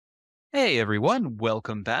Hey everyone,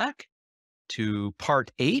 welcome back to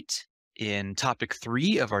part 8 in topic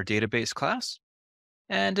 3 of our database class.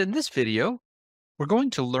 And in this video, we're going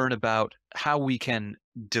to learn about how we can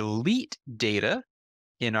delete data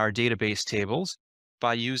in our database tables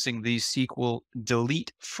by using the SQL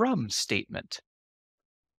delete from statement.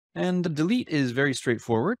 And the delete is very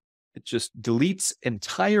straightforward. It just deletes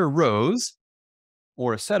entire rows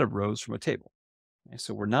or a set of rows from a table. Okay,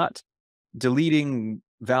 so we're not deleting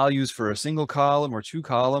values for a single column or two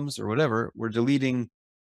columns or whatever. We're deleting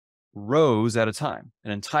rows at a time.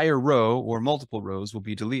 An entire row or multiple rows will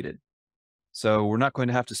be deleted. So we're not going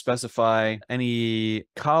to have to specify any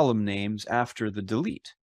column names after the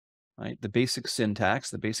delete, right? The basic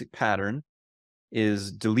syntax, the basic pattern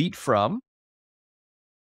is delete from,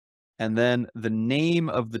 and then the name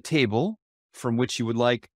of the table from which you would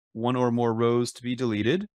like one or more rows to be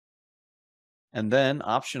deleted. And then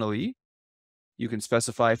optionally, you can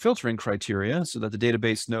specify filtering criteria so that the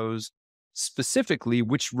database knows specifically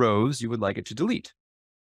which rows you would like it to delete.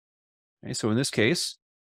 Okay, so in this case,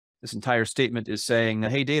 this entire statement is saying,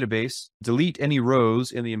 hey, database, delete any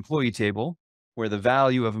rows in the employee table where the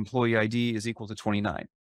value of employee ID is equal to 29.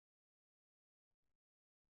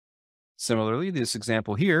 Similarly, this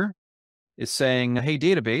example here is saying, hey,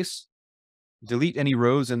 database, delete any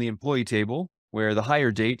rows in the employee table where the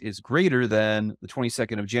hire date is greater than the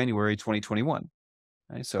 22nd of January, 2021.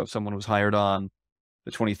 Okay, so if someone was hired on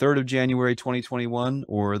the 23rd of January, 2021,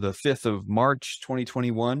 or the 5th of March,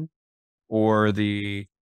 2021, or the,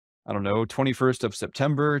 21st of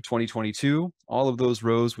September, 2022, all of those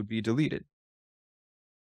rows would be deleted.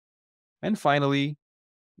 And finally,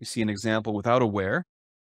 we see an example without a where,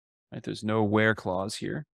 right? There's no where clause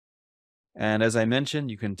here. And as I mentioned,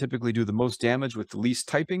 you can typically do the most damage with the least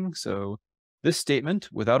typing. So this statement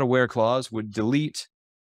without a where clause would delete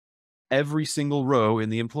every single row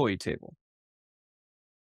in the employee table.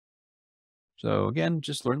 So again,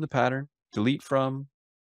 just learn the pattern, delete from,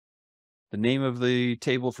 the name of the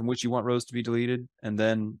table from which you want rows to be deleted, and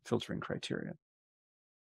then filtering criteria.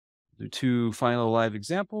 Do two final live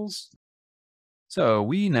examples. So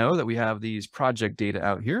we know that we have these project data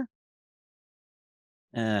out here.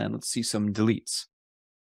 And let's see some deletes.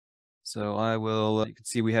 So you can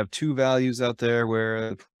see we have two values out there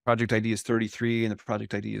where the project ID is 33 and the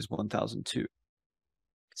project ID is 1002.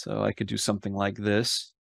 So I could do something like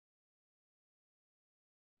this.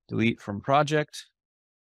 Delete from project,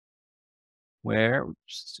 where,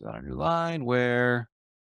 just do that on a new line, where,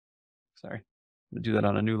 sorry, I'm gonna do that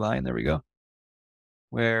on a new line, there we go.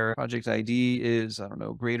 Where project ID is,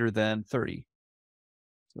 greater than 30.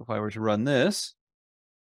 So if I were to run this,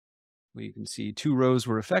 we can see two rows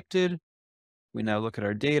were affected. We now look at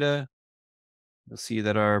our data. You'll see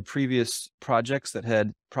that our previous projects that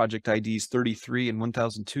had project IDs 33 and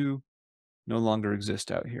 1002 no longer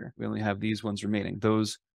exist out here. We only have these ones remaining,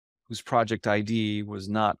 those whose project ID was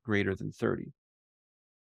not greater than 30.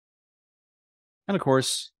 And of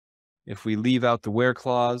course, if we leave out the where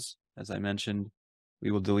clause, as I mentioned,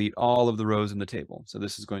 we will delete all of the rows in the table. So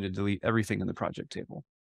this is going to delete everything in the project table.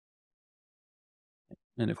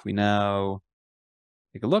 And if we now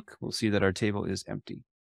take a look, we'll see that our table is empty.